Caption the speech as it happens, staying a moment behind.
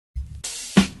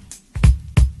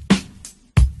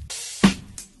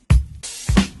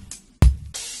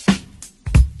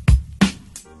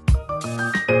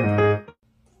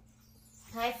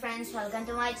friends, welcome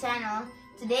to my channel.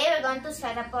 Today we're going to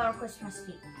set up our Christmas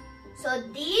tree. So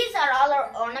these are all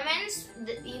our ornaments.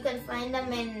 You can find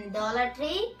them in Dollar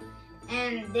Tree.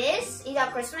 And this is our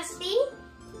Christmas tree.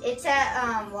 It's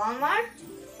at Walmart.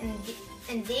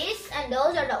 And these and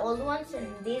those are the old ones, and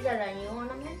these are the new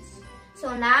ornaments.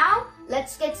 So now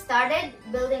let's get started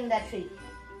building the tree.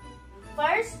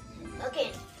 First,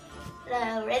 okay,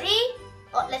 ready?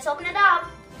 Oh, let's open it up.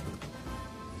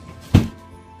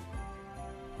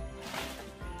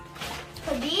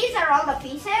 So these are all the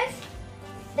pieces.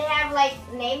 They have like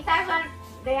name tags on.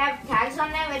 They have tags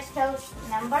on them which tells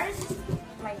numbers,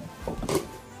 like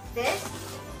this.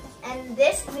 And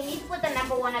this we need to put the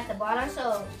number 1 at the bottom.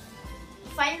 So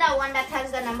find the one that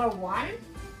has the number 1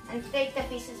 and take the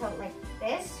pieces out like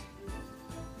this.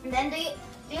 And then do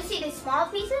you see these small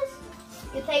pieces?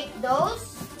 You take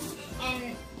those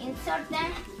and insert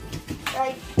them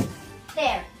right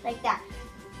there, like that.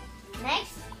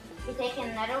 Next, we take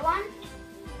another one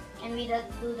and we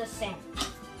do the same.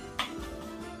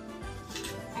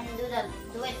 And do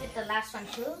it with the last one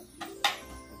too.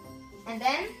 And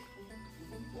then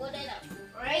put it up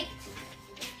right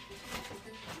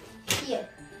here.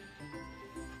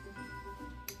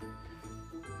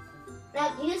 Now,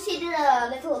 do you see the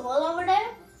little hole over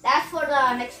there? That's for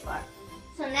the next part.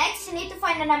 So next, you need to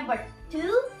find the number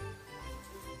 2.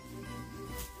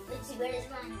 Let's see, where is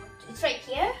mine? It's right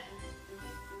here.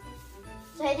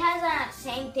 So it has the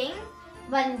same thing,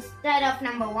 but instead of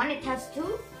number 1, it has 2.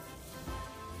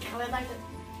 And we're going to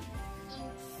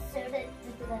insert it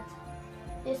into that.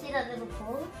 You see that little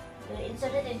hole? You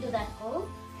insert it into that hole.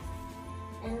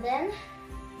 And then,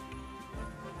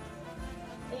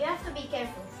 you have to be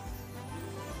careful.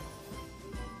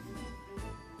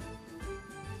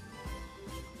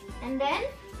 And then,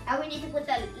 now we need to put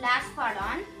the last part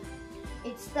on.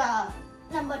 It's the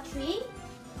number 3.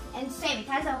 And same, it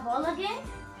has a hole again.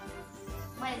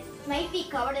 But it might be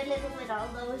covered a little with all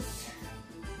those.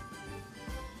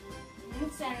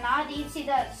 And now do you see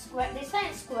the square? This one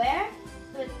is square.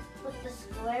 Put the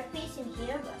square piece in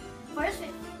here. But first,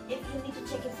 if you need to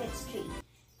check if it's 3. It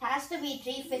has to be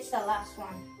 3 if it's the last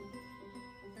one.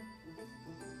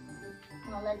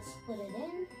 Now let's put it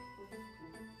in.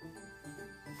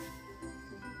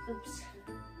 Oops.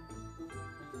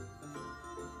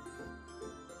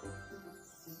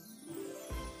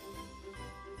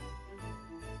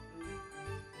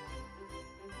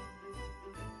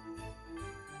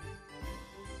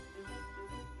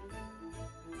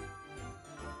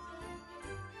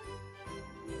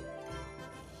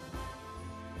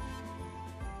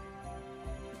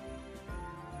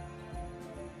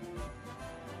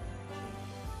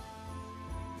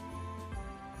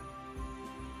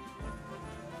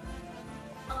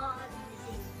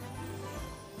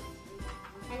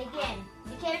 And again,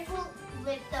 be careful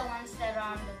with the ones that are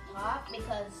on the top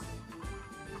because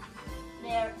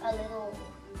they're a little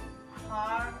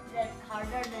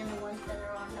harder than the ones that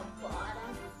are on the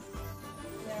bottom.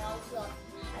 They're also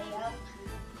high up.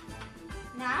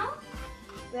 Now,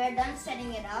 we're done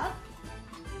setting it up.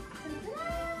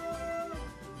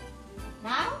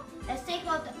 Now, let's take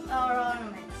out our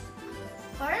ornaments.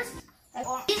 First,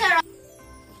 these are.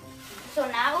 So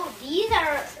now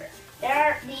there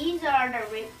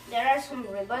are some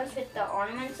ribbons with the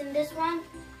ornaments in this one.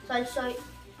 So I'll show you.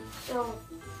 So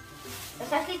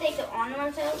let's actually take the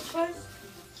ornaments out first.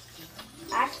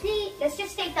 Actually, let's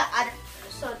just take the other.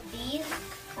 So these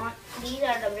are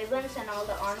the ribbons and all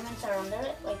the ornaments are under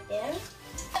it, like there.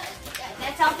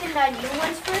 Let's open the new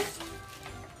ones first.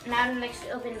 Now let's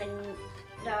open the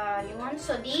new ones.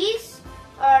 So these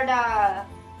are the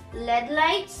LED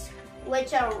lights,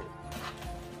 which are.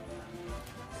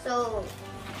 So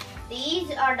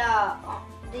there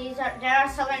are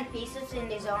 7 pieces in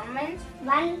these ornaments.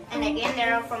 And again, they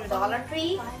are from Dollar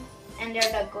Tree, and they're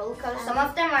the gold color. Some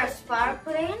of them are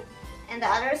sparkling, and the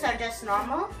others are just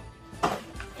normal.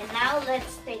 And now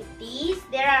let's take these.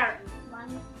 There are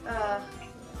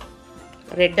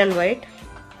red and white.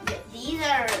 These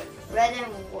are red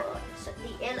and white. So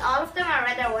all of them are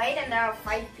red and white, and there are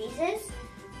 5 pieces.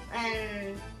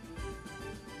 And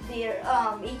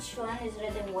each one is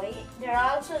red and white. There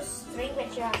are also string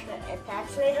which you have to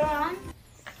attach later on.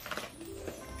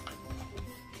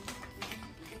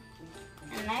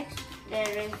 And next there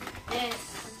is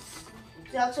this.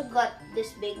 We also got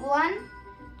this big one.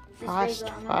 Fast.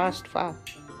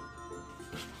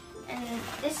 And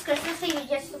this Christmas tree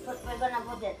we're gonna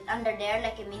put it under there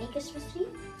like a mini Christmas tree.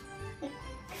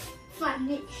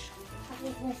 Funny.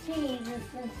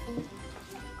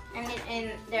 And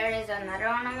there is another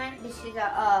ornament. This is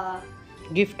a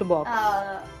gift box.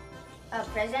 A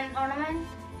present ornament.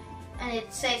 and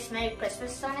it says Merry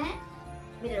Christmas on it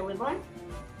with a ribbon.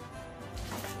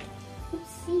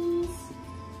 Oopsies.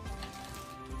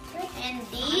 And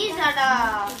these are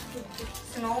the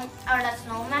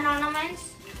snowman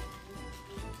ornaments,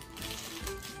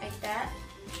 like that.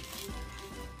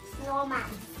 Snowman.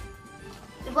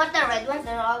 We got the red ones.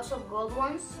 There are also gold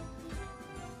ones.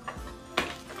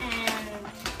 And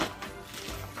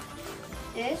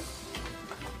this.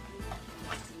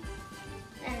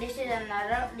 And this is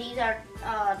another. These are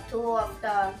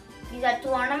two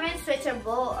ornaments which are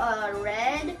both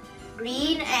red,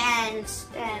 green, and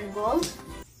gold.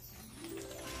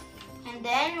 And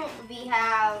then we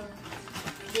have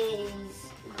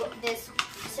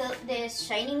this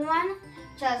shining one,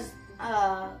 which has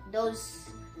those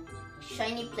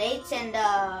shiny plates and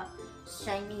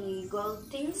shiny gold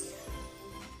things.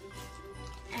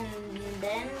 And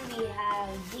then we have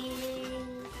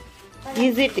these.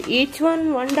 Is it each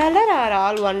one $1 or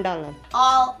all $1?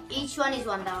 Each one is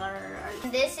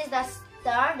 $1. This is the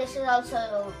star. This is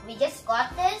also, we just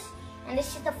got this, and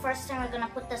this is the first time we're gonna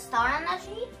put the star on the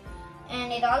tree.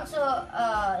 And it also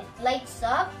it lights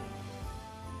up,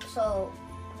 so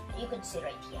you could see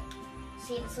right here.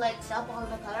 See, it lights up all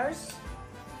the colors,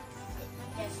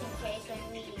 just in case when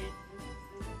we.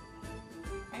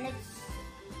 And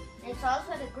it's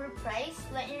also the group price.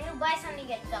 When you buy something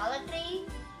at Dollar Tree,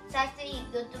 it's actually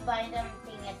good to buy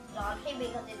something at Dollar Tree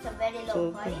because it's a very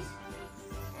low price.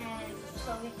 And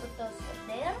so we put those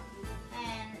there.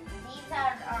 And these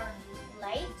are our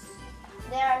lights.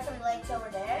 There are some lights over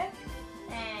there.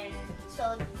 And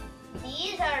so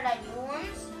these are the new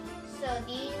ones. So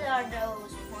these are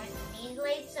these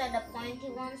lights are the pointy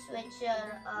ones, which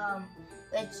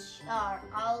are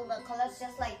all the colors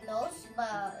just like those,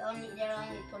 but there are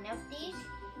only 20 of these.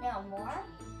 There are more.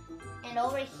 And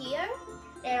over here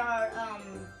there are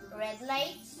red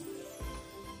lights,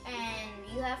 and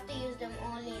you have to use them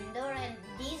only indoor. And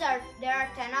there are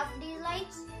 10 of these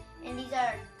lights, and these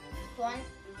are 20.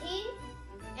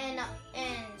 And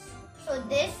so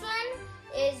this one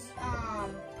is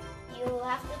you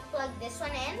have to plug this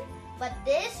one in, but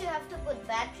this you have to put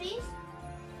batteries.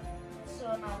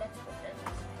 So now let's put this.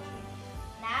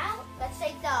 Now let's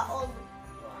take the old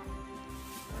one.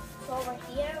 So over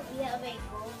here we have a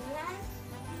gold one.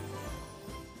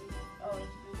 Oh,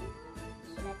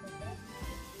 so that was it.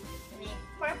 And a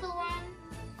purple one.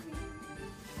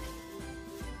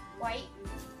 White.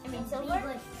 I mean silver.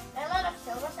 A lot of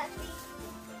silvers actually.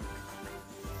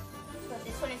 So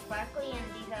this one is sparkly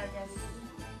and these are just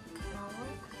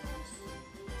normal.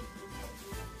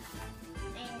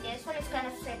 And this one is kind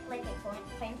of shaped like a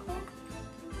pine cone.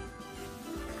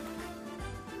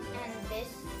 And this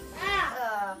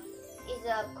is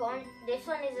a cone. This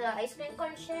one is an ice cream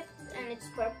cone shape and it's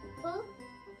purple.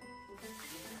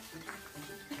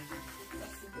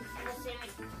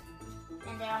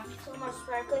 And there are two more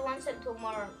sparkly ones and two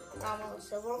more normal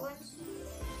silver ones.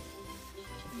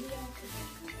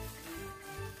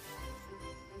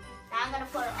 Now I'm gonna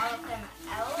put all of them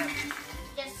out,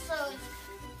 just so you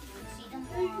can see them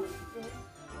more good.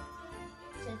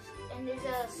 And there's a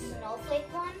snowflake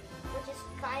one, which is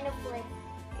kind of like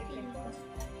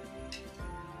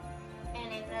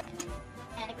and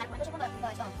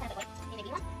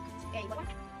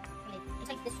it's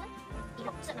like this one.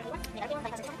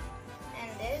 And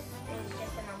this is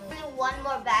just a normal. Only one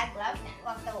more bag left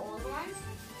of the old ones.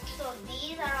 So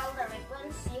these are all the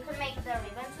ribbons. You can make the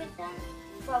ribbons with them,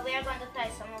 but we are going to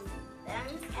tie some of them,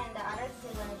 and the others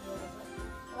we're going to do it.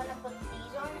 We're going to put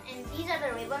these on, and these are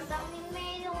the ribbons that we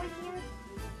made over here.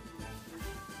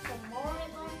 Some more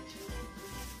ribbons,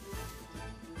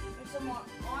 and some more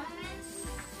ornaments.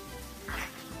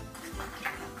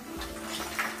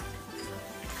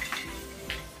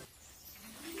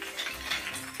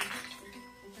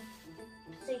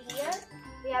 So here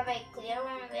we have a clear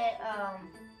one with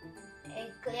a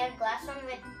clear glass one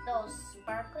with those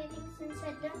sparkly things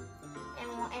inside them, and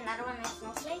another one with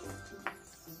snowflakes.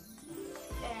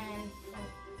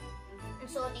 And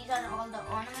so these are all the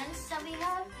ornaments that we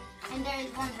have, and there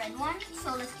is one red one.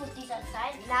 So let's put these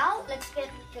outside. Now let's get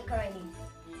decorating.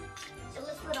 So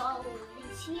let's put all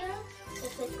these here.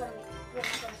 This is gonna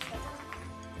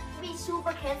be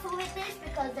super careful with this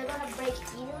because they're gonna break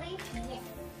easily. Yeah.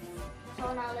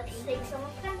 So now let's take some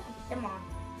of them and put them on.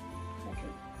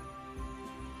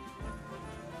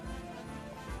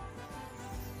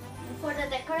 For the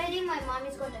decorating, my mom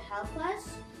is going to help us.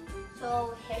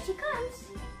 So here she comes.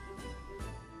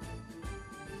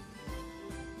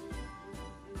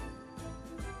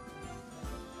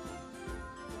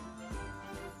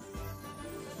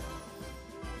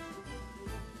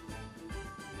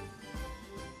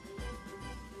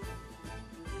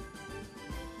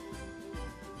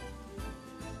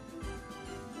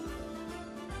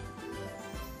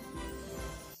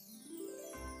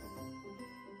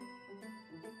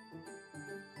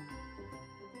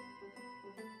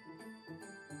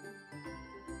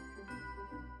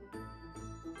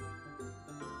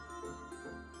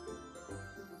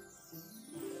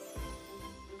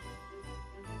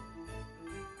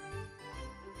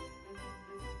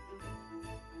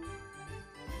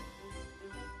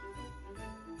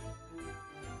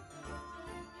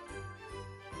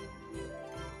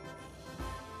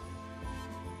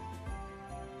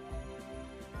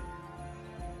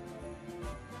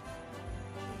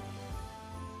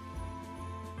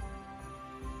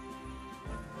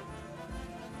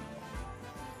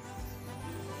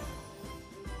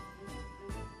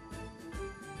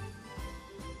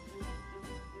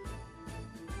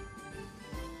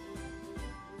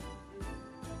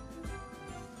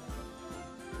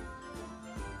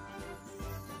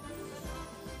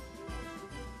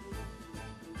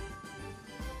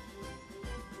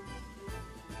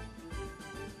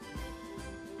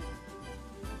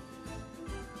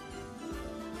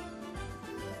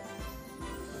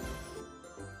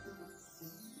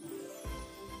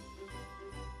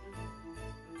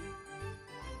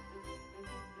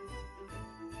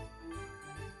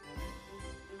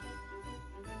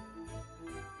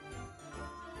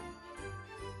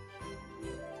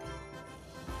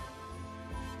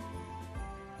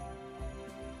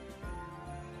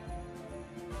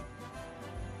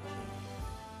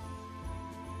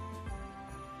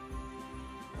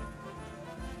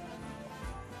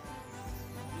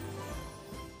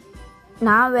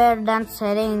 Now we're done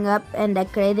setting up and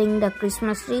decorating the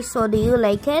Christmas tree. So do you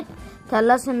like it?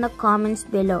 Tell us in the comments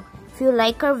below. If you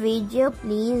like our video,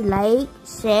 please like,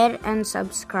 share and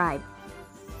subscribe.